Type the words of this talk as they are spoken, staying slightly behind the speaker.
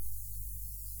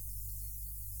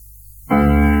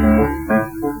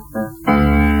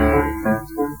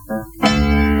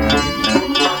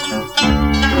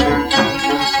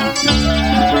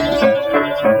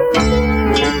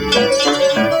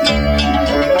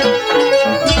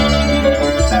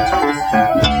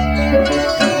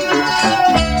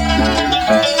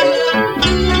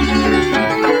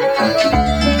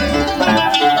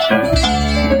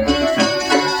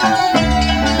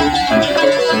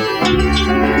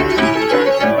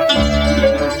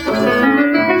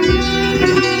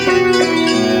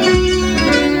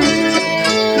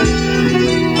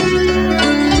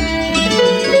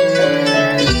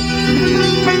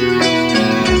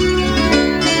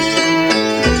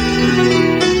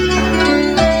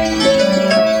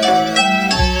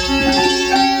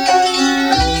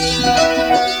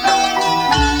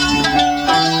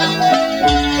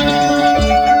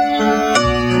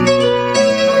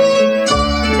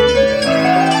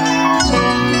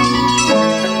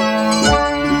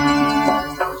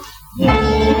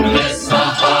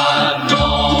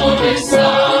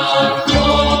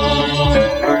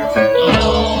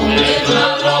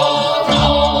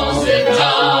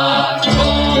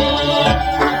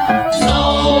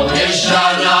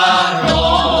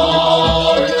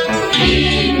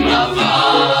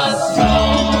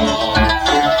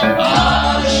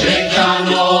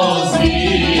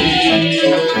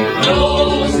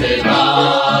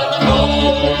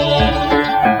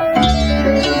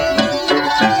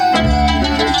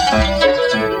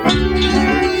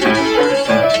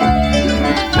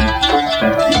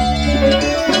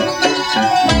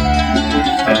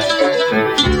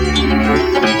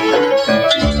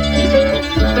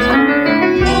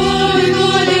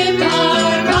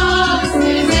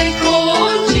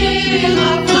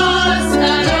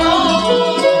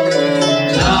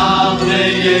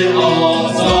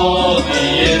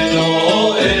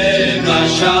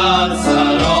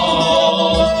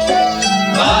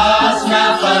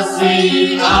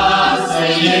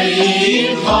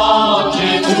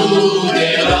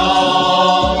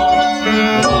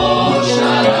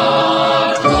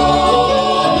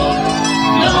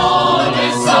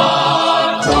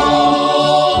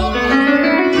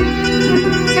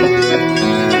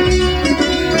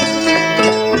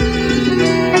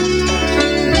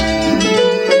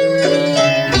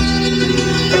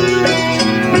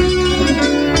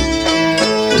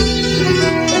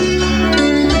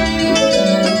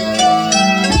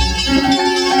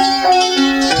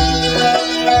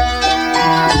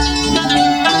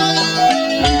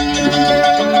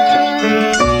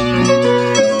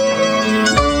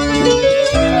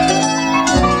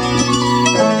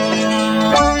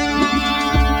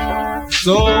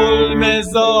ظلم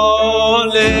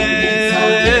ظالم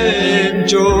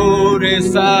جور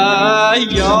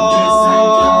سیاد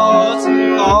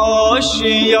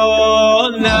آشیانم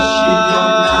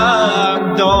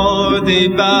داده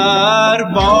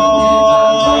برباد.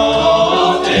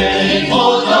 ای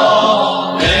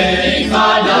خدا ای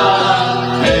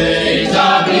فلک ای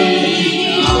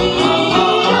طبیعت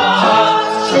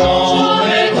شام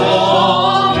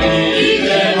تاریک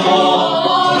ما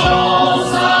را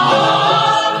سحر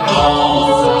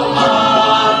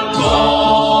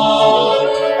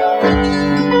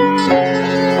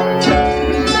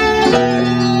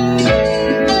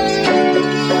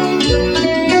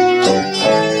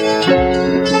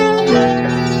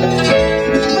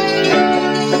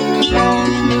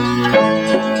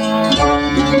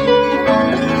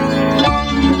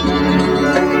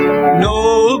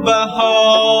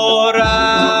نوبهار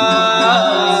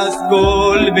است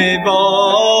گل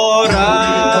ببار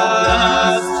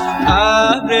است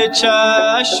ابر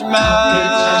چشمم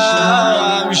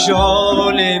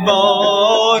ژاله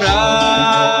بار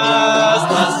است.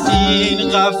 این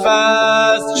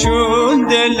قفس چون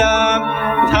دلم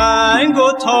تنگ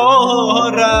و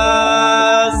تار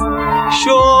است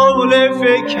شعله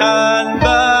فکن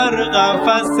بر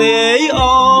قفس ای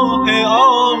آه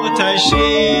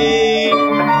آتشین.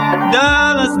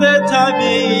 دست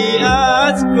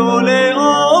طبیعت گل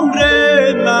عمر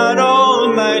مرا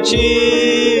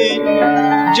مچین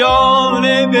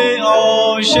جانب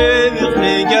عاشق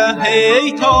نگه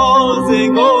ای تازه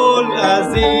گل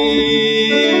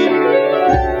عظیم.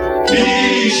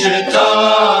 پیش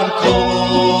تر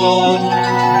کن